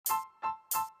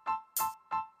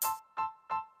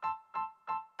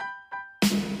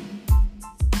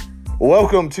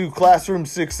Welcome to Classroom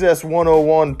Success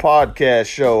 101 podcast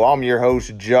show. I'm your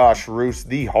host, Josh Roos,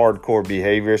 the hardcore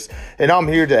behaviorist, and I'm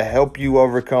here to help you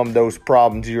overcome those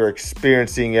problems you're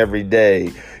experiencing every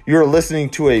day. You're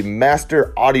listening to a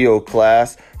master audio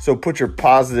class, so put your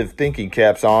positive thinking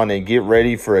caps on and get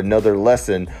ready for another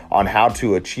lesson on how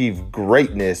to achieve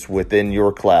greatness within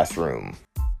your classroom.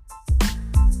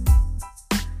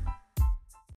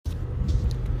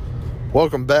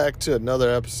 Welcome back to another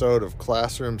episode of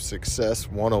Classroom Success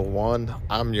 101.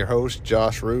 I'm your host,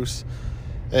 Josh Roos,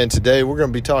 and today we're going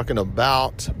to be talking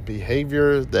about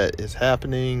behavior that is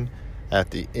happening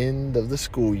at the end of the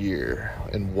school year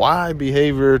and why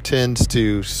behavior tends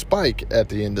to spike at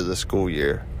the end of the school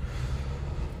year.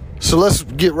 So let's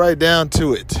get right down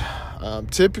to it.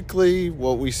 Typically,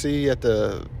 what we see at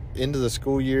the end of the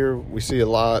school year, we see a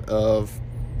lot of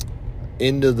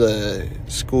end of the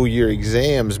school year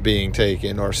exams being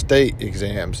taken, or state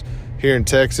exams. Here in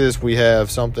Texas, we have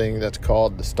something that's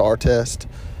called the STAR test,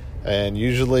 and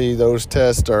usually those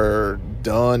tests are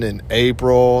done in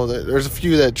April. There's a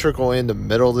few that trickle in the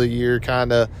middle of the year,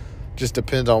 kind of just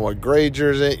depends on what grade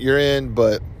you're in,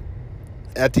 but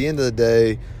at the end of the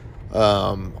day,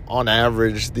 on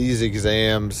average, these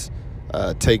exams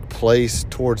take place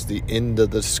towards the end of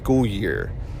the school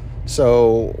year.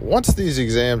 So once these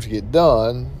exams get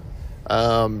done,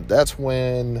 that's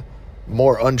when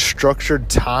more unstructured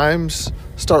times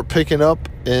start picking up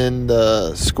in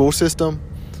the school system,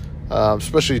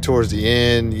 especially towards the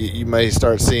end. You may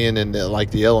start seeing in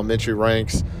the elementary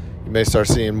ranks, you may start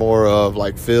seeing more of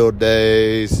like field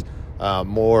days,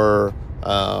 more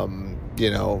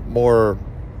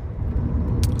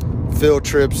field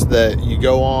trips that you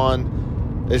go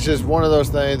on. It's just one of those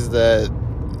things that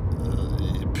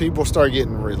people start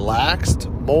getting relaxed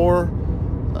more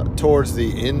towards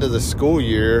the end of the school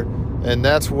year, and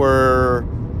that's where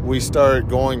we start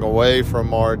going away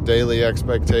from our daily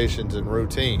expectations and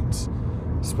routines,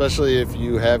 especially if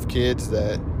you have kids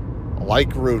that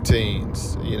like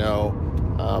routines.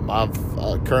 I'm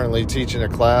currently teaching a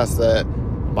class that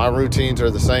my routines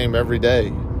are the same every day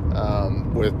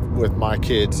with my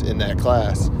kids in that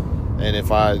class, and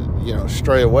if I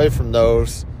stray away from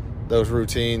those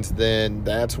routines, then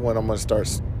that's when I'm going to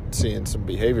start seeing some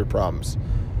behavior problems.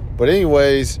 But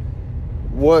anyways,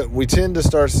 what we tend to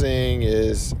start seeing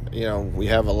is, we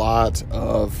have a lot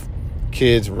of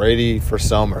kids ready for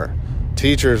summer.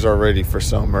 Teachers are ready for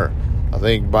summer. I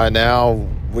think by now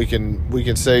we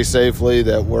can say safely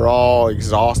that we're all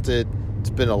exhausted. It's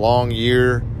been a long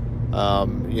year.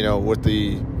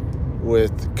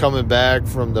 With coming back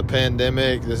from the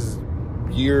pandemic, this is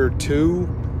year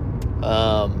 2.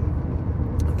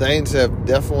 Things have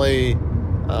definitely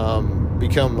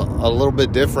become a little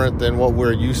bit different than what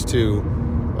we're used to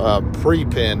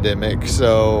pre-pandemic.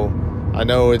 So I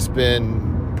know it's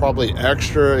been probably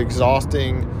extra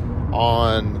exhausting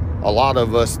on a lot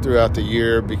of us throughout the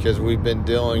year because we've been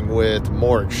dealing with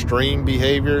more extreme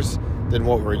behaviors than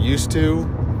what we're used to.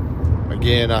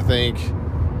 Again, I think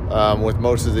with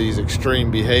most of these extreme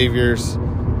behaviors,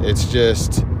 it's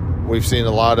just we've seen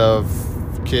a lot of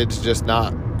kids just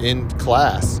not in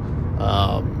class.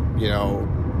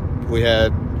 We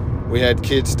had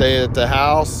kids stay at the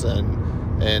house,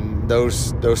 and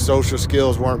those social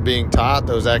skills weren't being taught,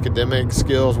 those academic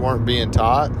skills weren't being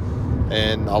taught,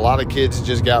 and a lot of kids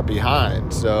just got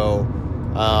behind. So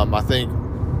I think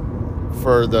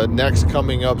for the next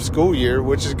coming up school year,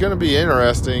 which is going to be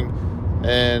interesting,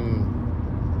 and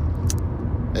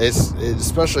it's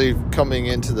especially coming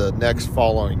into the next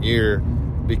following year,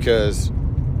 because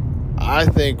I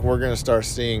think we're going to start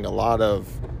seeing a lot of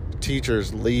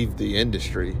teachers leave the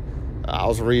industry. I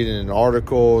was reading an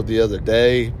article the other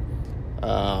day,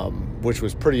 which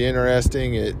was pretty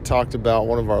interesting. It talked about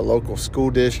one of our local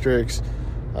school districts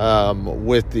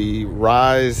with the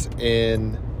rise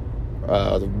in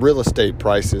the real estate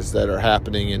prices that are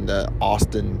happening in the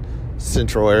Austin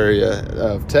central area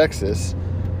of Texas.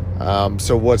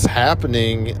 So what's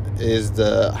happening is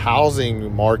the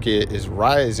housing market is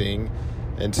rising.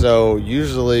 And so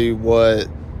usually what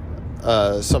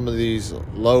some of these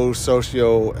low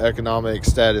socioeconomic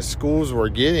status schools were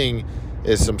getting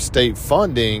is some state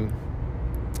funding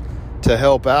to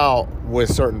help out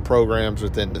with certain programs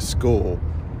within the school.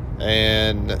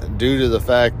 And due to the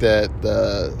fact that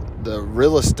the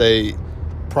real estate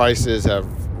prices have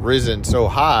risen so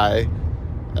high,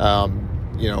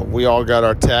 we all got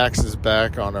our taxes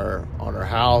back on our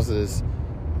houses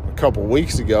a couple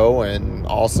weeks ago, and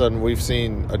all of a sudden we've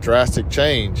seen a drastic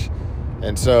change.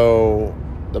 And so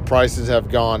the prices have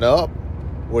gone up,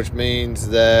 which means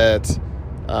that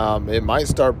it might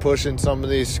start pushing some of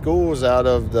these schools out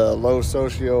of the low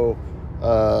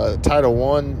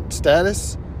Title I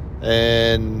status,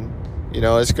 and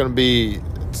it's going to be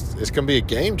a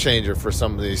game changer for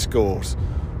some of these schools,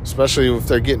 especially if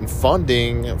they're getting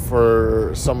funding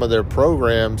for some of their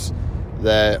programs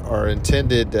that are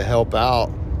intended to help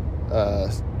out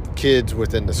kids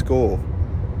within the school.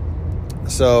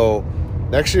 So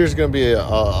next year is going to be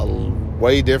a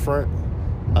way different.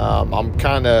 I'm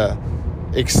kind of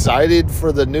excited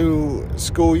for the new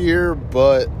school year,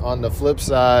 but on the flip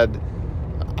side,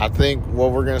 I think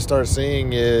what we're going to start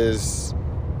seeing is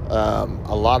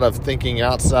a lot of thinking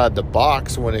outside the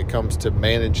box when it comes to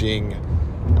managing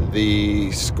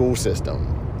the school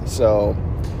system. So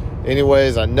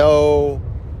anyways, I know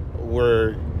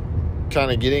we're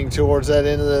kind of getting towards that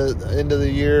end of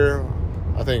the year.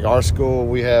 I think our school,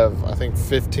 we have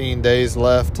 15 days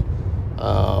left.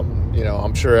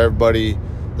 I'm sure everybody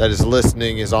that is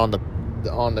listening is on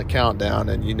the countdown,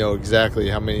 and you know exactly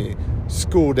how many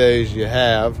school days you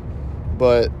have.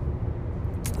 But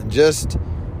just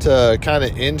to kind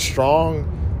of end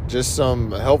strong, just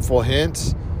some helpful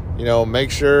hints.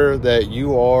 Make sure that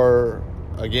you are,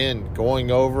 again,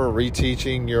 going over,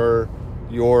 reteaching your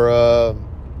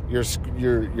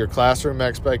classroom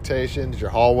expectations, your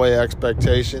hallway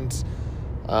expectations.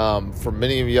 For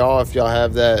many of y'all, if y'all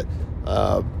have that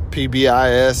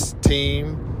PBIS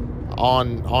team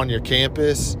on your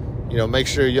campus, make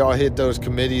sure y'all hit those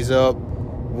committees up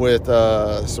with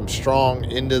some strong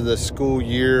end of the school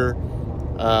year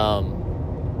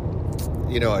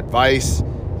advice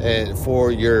and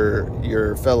for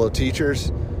your fellow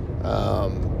teachers. We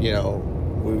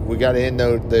got to end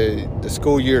the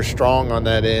school year strong on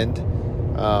that end,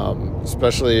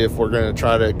 especially if we're going to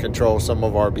try to control some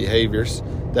of our behaviors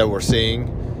that we're seeing.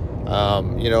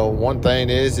 One thing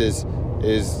is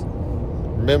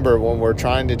remember, when we're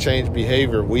trying to change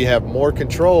behavior, we have more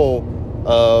control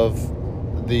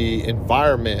of the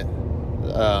environment.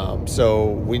 So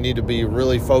we need to be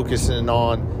really focusing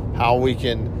on how we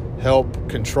can help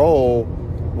control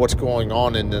what's going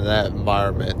on in that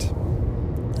environment.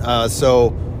 So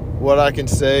what I can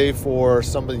say for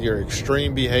some of your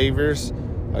extreme behaviors,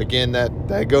 again,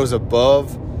 that goes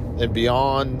above and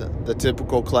beyond the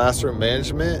typical classroom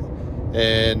management.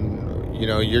 And,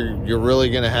 you're really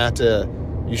going to have to,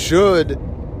 you should,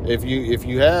 if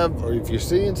you're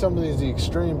seeing some of these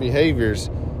extreme behaviors,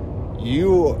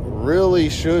 you really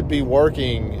should be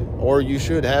working, or you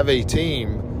should have a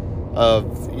team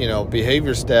of,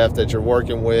 behavior staff that you're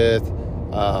working with,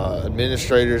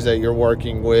 administrators that you're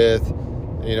working with.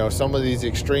 Some of these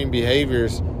extreme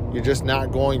behaviors, you're just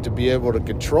not going to be able to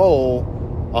control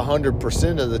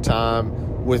 100% of the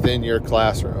time within your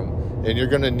classroom, and you're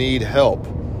going to need help.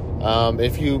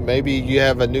 If you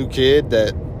have a new kid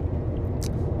that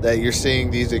you're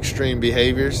seeing these extreme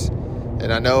behaviors,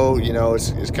 and I know,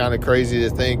 it's kind of crazy to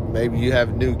think maybe you have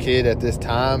a new kid at this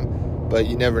time, but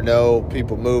you never know.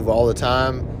 People move all the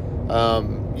time.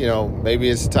 Maybe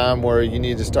it's a time where you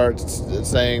need to start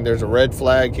saying there's a red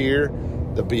flag here.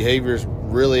 The behavior's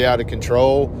really out of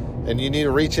control, and you need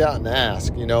to reach out and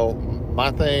ask.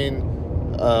 My thing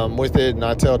with it, and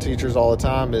I tell teachers all the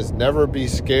time, is never be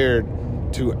scared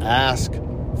to ask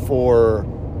for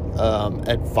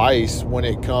advice when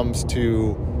it comes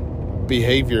to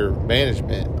behavior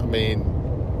management. I mean,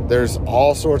 there's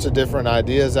all sorts of different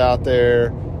ideas out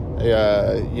there.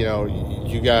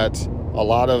 You got a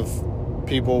lot of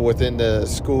people within the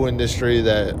school industry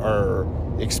that are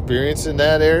experienced in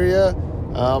that area,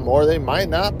 or they might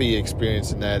not be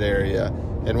experienced in that area.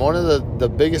 And one of the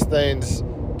biggest things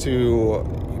to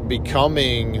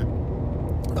becoming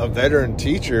a veteran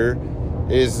teacher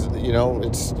is,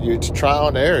 it's trial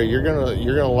and error. You're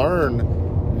gonna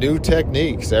learn new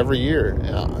techniques every year.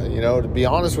 To be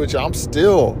honest with you, I'm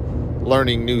still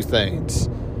learning new things.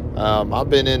 I've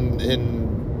been in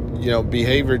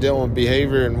behavior, dealing with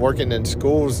behavior and working in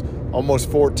schools almost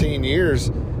 14 years,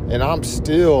 and I'm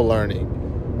still learning.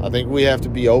 I think we have to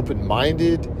be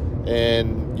open-minded,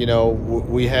 and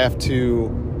we have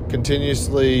to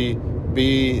continuously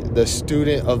be the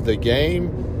student of the game.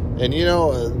 And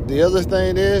the other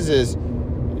thing is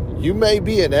you may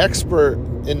be an expert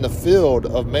in the field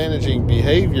of managing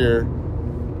behavior,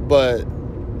 but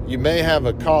you may have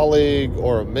a colleague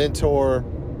or a mentor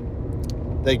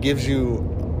that gives you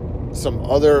some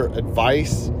other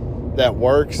advice that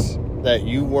works that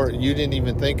you didn't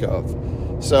even think of.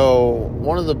 So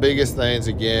one of the biggest things,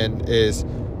 again, is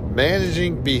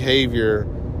managing behavior.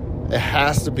 It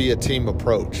has to be a team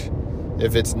approach.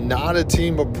 If it's not a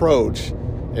team approach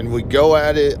and we go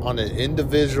at it on an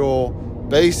individual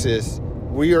basis,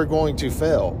 we are going to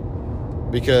fail,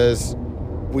 because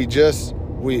we just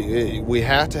we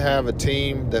have to have a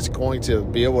team that's going to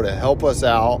be able to help us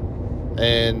out,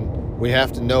 and we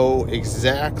have to know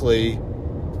exactly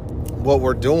what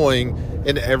we're doing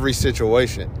in every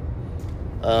situation.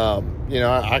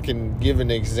 I can give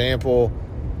an example.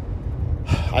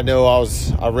 I know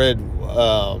I read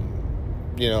a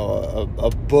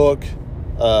book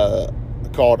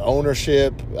called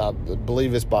Ownership. I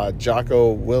believe it's by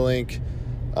Jocko Willink.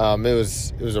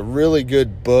 It was a really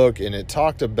good book, and it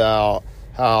talked about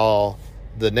how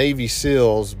the Navy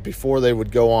SEALs, before they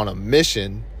would go on a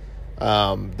mission,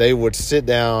 they would sit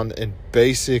down and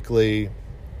basically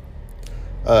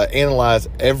analyze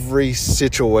every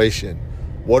situation.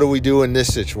 What do we do in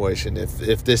this situation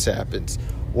if this happens?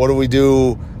 What do we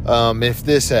do if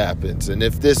this happens? And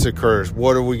if this occurs,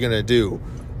 what are we going to do?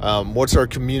 What's our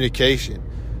communication?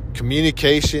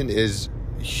 Communication is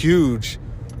huge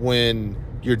when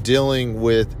you're dealing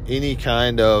with any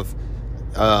kind of,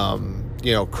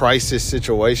 crisis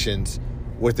situations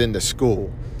within the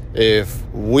school. If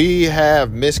we have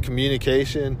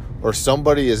miscommunication or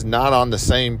somebody is not on the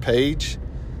same page,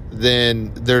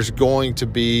 then there's going to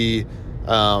be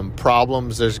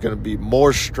problems. There's going to be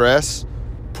more stress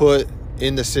put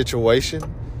in the situation.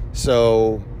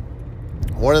 So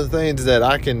one of the things that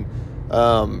I can,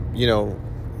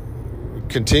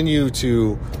 continue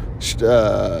to,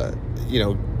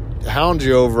 hound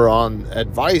you over on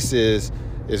advice is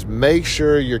make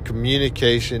sure your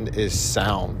communication is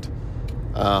sound.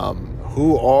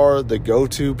 Who are the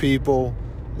go-to people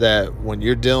that when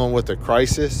you're dealing with a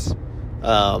crisis,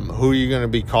 who are you going to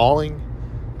be calling?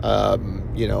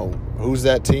 Who's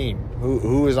that team?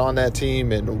 Who is on that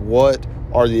team, and what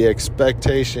are the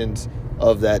expectations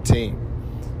of that team?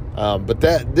 But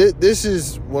this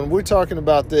is, when we're talking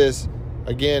about this,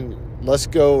 again, let's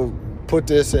go put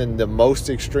this in the most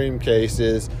extreme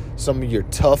cases, some of your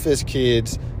toughest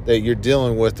kids that you're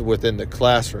dealing with within the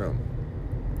classroom.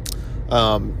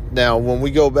 Now, when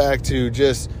we go back to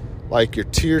just like your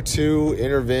tier 2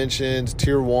 interventions,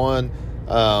 tier 1,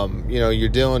 you're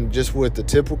dealing just with the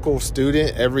typical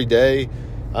student every day,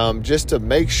 just to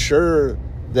make sure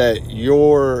that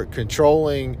you're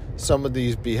controlling some of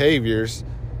these behaviors.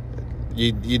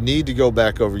 You need to go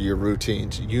back over your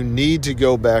routines. You need to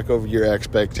go back over your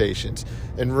expectations.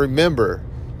 And remember,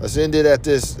 let's end it at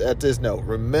this note.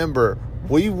 Remember,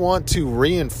 we want to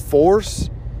reinforce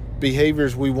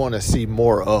behaviors we want to see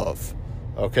more of.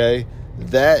 Okay?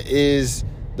 That is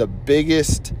the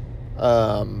biggest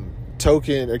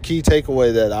token or key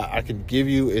takeaway that I can give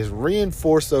you, is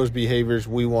reinforce those behaviors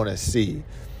we want to see.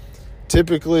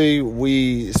 Typically,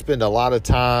 we spend a lot of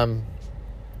time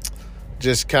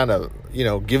just kind of,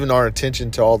 giving our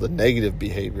attention to all the negative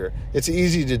behavior. It's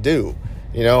easy to do.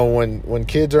 When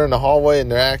kids are in the hallway and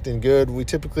they're acting good, we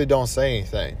typically don't say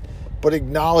anything. But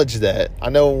acknowledge that. I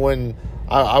know when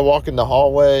I walk in the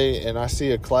hallway and I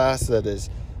see a class that is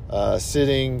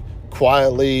sitting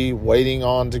quietly, waiting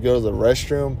on to go to the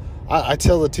restroom, I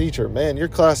tell the teacher, man, your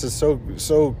class is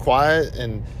so quiet,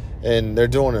 and they're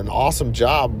doing an awesome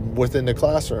job within the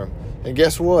classroom. And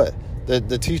guess what?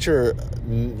 The teacher,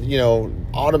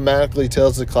 automatically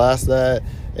tells the class that,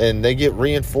 and they get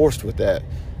reinforced with that.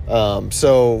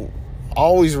 So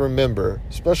always remember,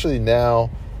 especially now,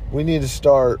 we need to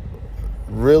start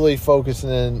really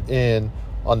focusing in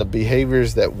on the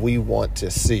behaviors that we want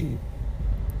to see.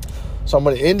 So I'm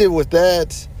going to end it with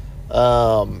that.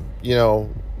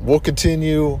 We'll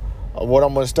continue. What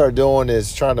I'm going to start doing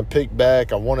is trying to pick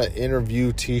back. I want to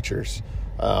interview teachers.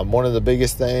 One of the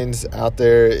biggest things out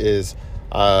there is,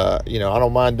 I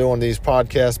don't mind doing these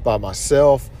podcasts by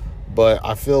myself, but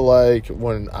I feel like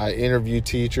when I interview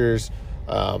teachers,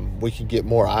 we can get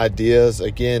more ideas.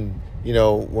 Again,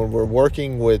 when we're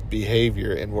working with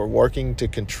behavior and we're working to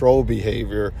control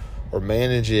behavior or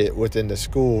manage it within the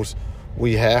schools,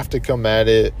 we have to come at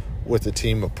it with a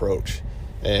team approach.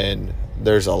 And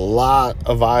there's a lot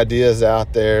of ideas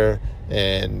out there,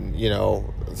 and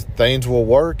things will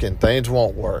work and things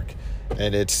won't work,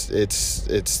 and it's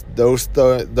those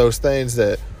things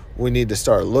that we need to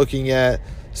start looking at.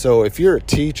 So if you're a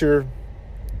teacher,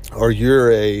 or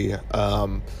you're a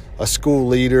school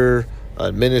leader,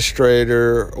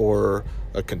 administrator, or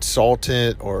a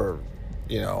consultant, or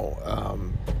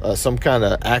some kind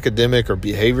of academic or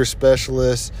behavior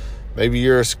specialist, maybe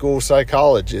you're a school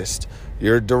psychologist,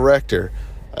 you're a director,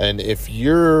 and if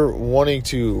you're wanting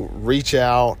to reach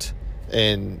out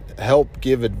and help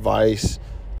give advice,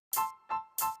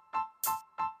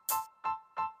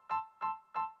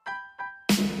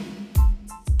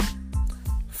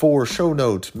 For show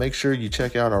notes, make sure you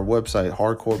check out our website,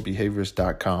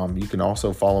 hardcorebehaviorist.com. You can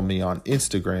also follow me on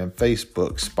Instagram,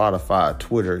 Facebook, Spotify,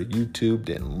 Twitter, YouTube,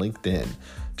 and LinkedIn.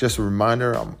 Just a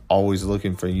reminder, I'm always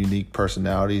looking for unique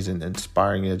personalities and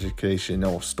inspiring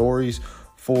educational stories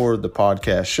for the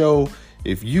podcast show.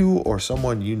 If you or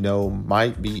someone you know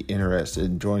might be interested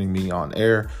in joining me on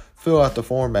air, fill out the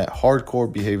form at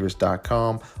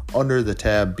hardcorebehaviorist.com under the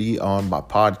tab Be On My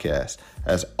Podcast.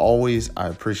 As always, I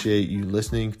appreciate you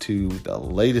listening to the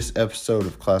latest episode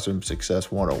of Classroom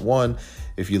Success 101.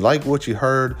 If you like what you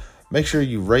heard, make sure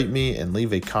you rate me and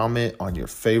leave a comment on your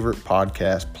favorite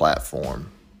podcast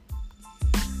platform.